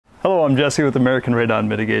Hello, I'm Jesse with American Radon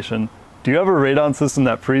Mitigation. Do you have a radon system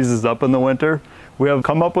that freezes up in the winter? We have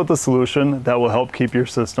come up with a solution that will help keep your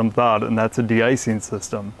system thawed, and that's a de-icing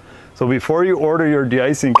system. So before you order your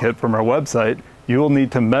de-icing kit from our website, you will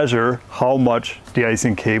need to measure how much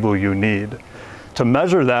de-icing cable you need. To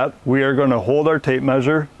measure that, we are going to hold our tape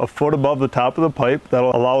measure a foot above the top of the pipe.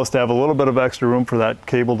 That'll allow us to have a little bit of extra room for that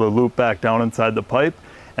cable to loop back down inside the pipe.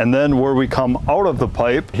 And then where we come out of the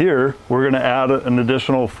pipe here, we're going to add an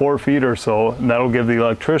additional 4 feet or so, and that'll give the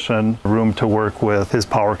electrician room to work with his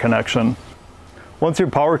power connection. Once your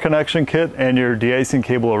power connection kit and your de-icing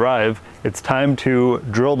cable arrive, it's time to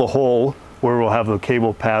drill the hole where we'll have the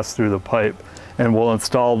cable pass through the pipe, and we'll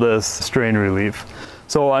install this strain relief.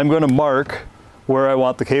 So I'm going to mark where I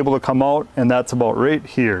want the cable to come out, and that's about right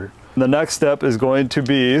here. The next step is going to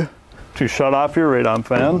be to shut off your radon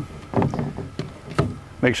fan.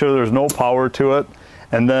 Make sure there's no power to it.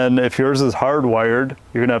 And then if yours is hardwired,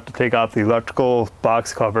 you're gonna have to take off the electrical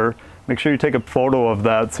box cover. Make sure you take a photo of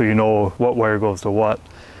that so you know what wire goes to what.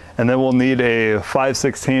 And then we'll need a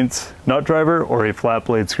 5/16 nut driver or a flat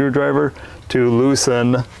blade screwdriver to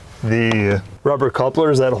loosen the rubber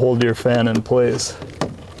couplers that hold your fan in place.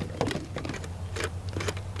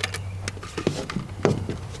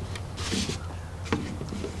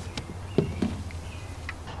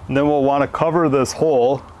 And then we'll want to cover this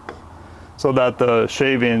hole so that the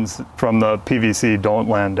shavings from the PVC don't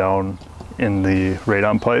land down in the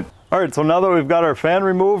radon pipe. All right, so now that we've got our fan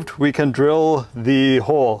removed, we can drill the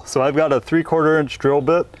hole. So I've got a 3/4 inch drill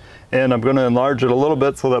bit, and I'm going to enlarge it a little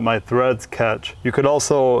bit so that my threads catch. You could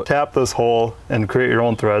also tap this hole and create your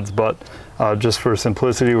own threads, but just for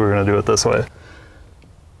simplicity, we're going to do it this way.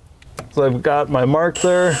 So I've got my mark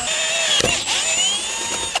there.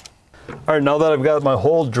 All right, now that I've got my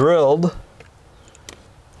hole drilled,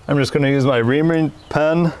 I'm just going to use my reaming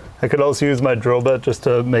pen. I could also use my drill bit just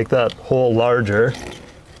to make that hole larger.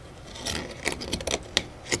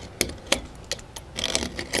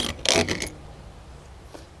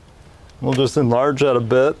 We'll just enlarge that a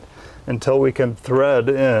bit until we can thread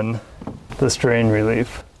in the strain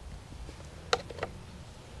relief.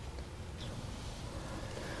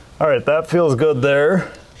 All right, that feels good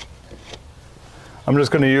there. I'm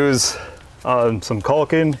just going to use some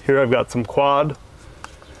caulking. Here I've got some quad.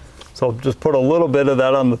 So I'll just put a little bit of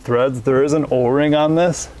that on the threads. There is an O-ring on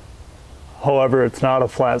this. However, it's not a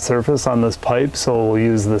flat surface on this pipe, so we'll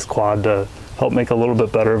use this quad to help make a little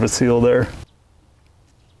bit better of a seal there.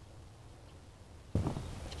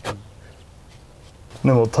 And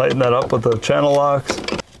then we'll tighten that up with the channel locks.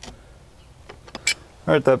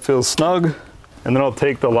 All right, that feels snug. And then I'll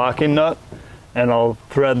take the locking nut and I'll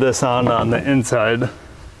thread this on the inside.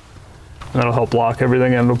 And that'll help lock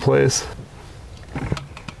everything into place.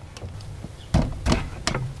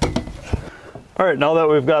 All right, now that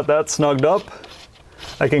we've got that snugged up,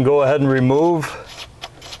 I can go ahead and remove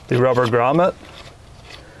the rubber grommet.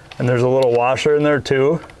 And there's a little washer in there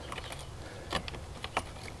too.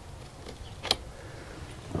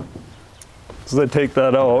 So I take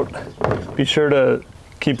that out. Be sure to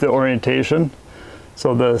keep the orientation.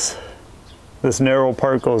 So this narrow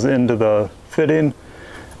part goes into the fitting,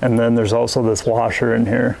 and then there's also this washer in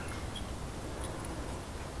here.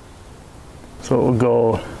 So it will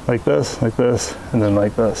go like this, and then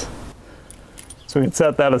like this. So we can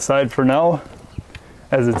set that aside for now,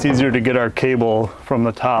 as it's easier to get our cable from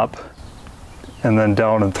the top and then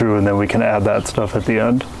down and through, and then we can add that stuff at the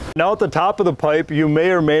end. Now at the top of the pipe, you may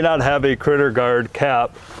or may not have a critter guard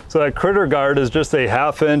cap. So that critter guard is just a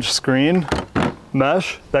 1/2 inch screen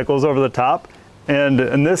mesh that goes over the top. And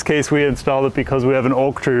in this case, we installed it because we have an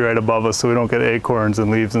oak tree right above us, so we don't get acorns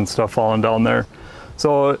and leaves and stuff falling down there.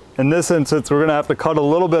 So in this instance, we're gonna have to cut a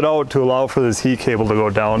little bit out to allow for this heat cable to go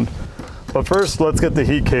down. But first, let's get the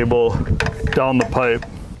heat cable down the pipe.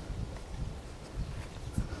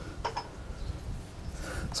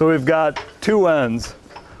 So we've got 2 ends.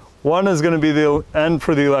 One is gonna be the end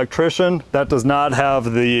for the electrician. That does not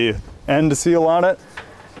have the end seal on it.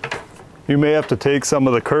 You may have to take some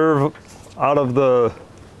of the curve out of the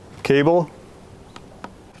cable.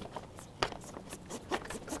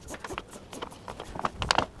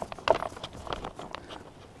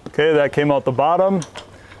 Okay, that came out the bottom.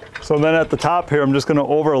 So then at the top here, I'm just going to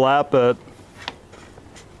overlap it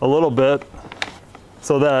a little bit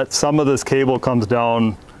so that some of this cable comes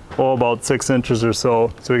down, about 6 inches or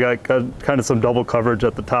so. So we got kind of some double coverage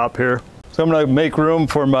at the top here. So I'm going to make room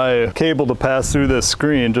for my cable to pass through this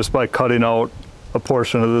screen just by cutting out a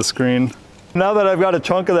portion of the screen. Now that I've got a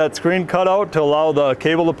chunk of that screen cut out to allow the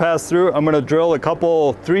cable to pass through, I'm going to drill a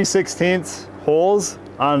couple 3/16 holes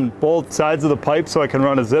on both sides of the pipe so I can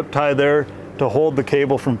run a zip tie there to hold the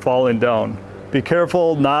cable from falling down. Be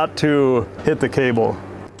careful not to hit the cable.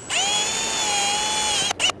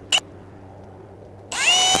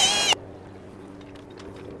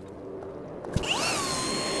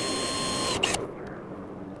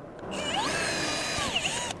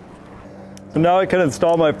 So now I can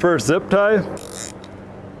install my first zip tie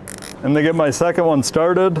and then get my second one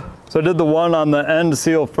started. So I did the one on the end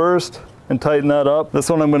seal first and tighten that up. This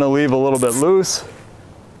one I'm going to leave a little bit loose.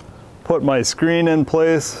 Put my screen in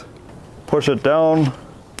place, push it down,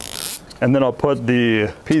 and then I'll put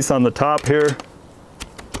the piece on the top here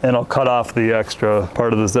and I'll cut off the extra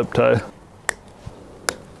part of the zip tie.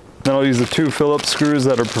 Then I'll use the 2 Phillips screws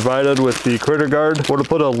that are provided with the critter guard. We'll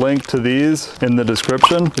put a link to these in the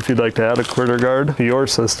description if you'd like to add a critter guard to your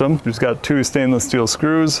system. We've got 2 stainless steel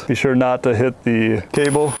screws. Be sure not to hit the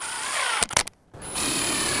cable.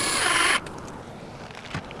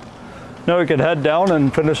 Now we can head down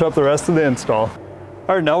and finish up the rest of the install.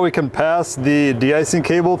 All right, now we can pass the de-icing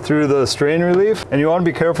cable through the strain relief, and you want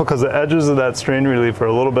to be careful because the edges of that strain relief are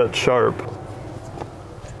a little bit sharp.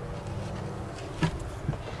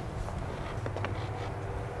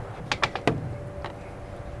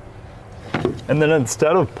 And then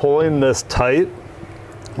instead of pulling this tight,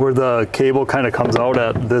 where the cable kind of comes out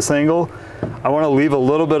at this angle, I want to leave a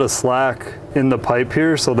little bit of slack in the pipe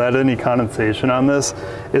here so that any condensation on this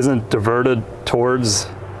isn't diverted towards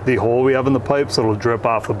the hole we have in the pipe, so it'll drip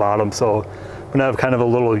off the bottom. So I'm gonna have kind of a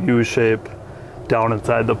little U shape down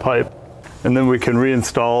inside the pipe. And then we can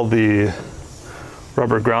reinstall the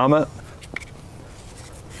rubber grommet.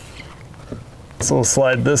 So we'll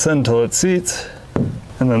slide this in until it seats,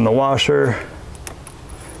 and then the washer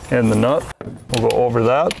and the nut. We'll go over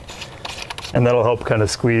that, and that'll help kind of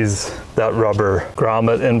squeeze that rubber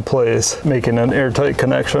grommet in place, making an airtight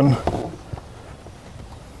connection.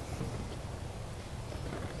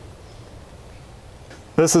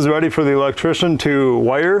 This is ready for the electrician to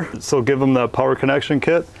wire, so give them the power connection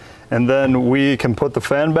kit, and then we can put the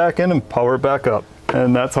fan back in and power it back up.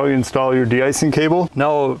 And that's how you install your de-icing cable.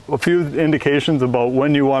 Now, a few indications about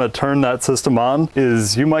when you want to turn that system on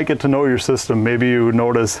is you might get to know your system. Maybe you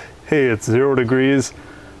notice, hey, it's 0 degrees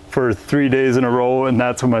for 3 days in a row, and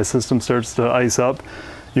that's when my system starts to ice up.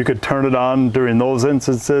 You could turn it on during those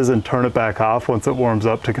instances and turn it back off once it warms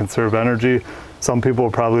up to conserve energy. Some people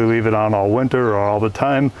will probably leave it on all winter or all the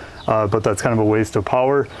time, but that's kind of a waste of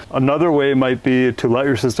power. Another way might be to let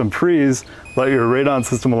your system freeze, let your radon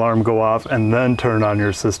system alarm go off, and then turn on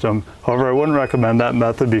your system. However, I wouldn't recommend that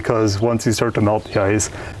method because once you start to melt the ice,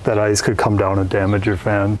 that ice could come down and damage your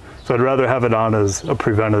fan. So I'd rather have it on as a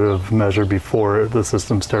preventative measure before the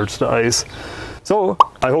system starts to ice. So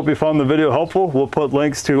I hope you found the video helpful. We'll put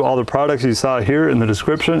links to all the products you saw here in the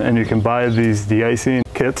description, and you can buy these de-icing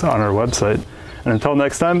kits on our website. And until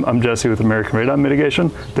next time, I'm Jesse with American Radon Mitigation.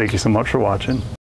 Thank you so much for watching.